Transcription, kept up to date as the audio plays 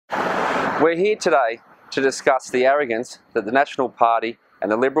We're here today to discuss the arrogance that the National Party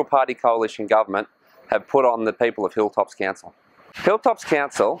and the Liberal Party coalition government have put on the people of Hilltops Council. Hilltops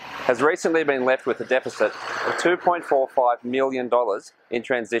Council has recently been left with a deficit of $2.45 million in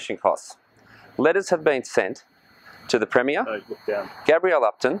transition costs. Letters have been sent to the Premier, Gabrielle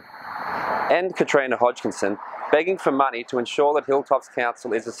Upton and Katrina Hodgkinson begging for money to ensure that Hilltops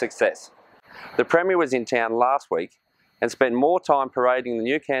Council is a success. The Premier was in town last week and spent more time parading the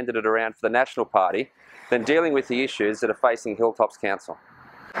new candidate around for the National Party than dealing with the issues that are facing Hilltops Council.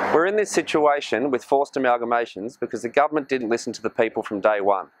 We're in this situation with forced amalgamations because the government didn't listen to the people from day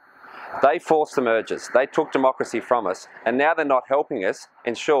one. They forced the mergers, they took democracy from us, and now they're not helping us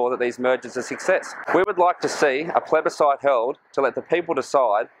ensure that these mergers are a success. We would like to see a plebiscite held to let the people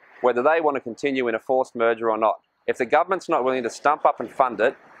decide whether they want to continue in a forced merger or not. If the government's not willing to stump up and fund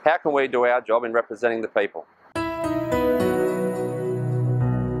it, how can we do our job in representing the people?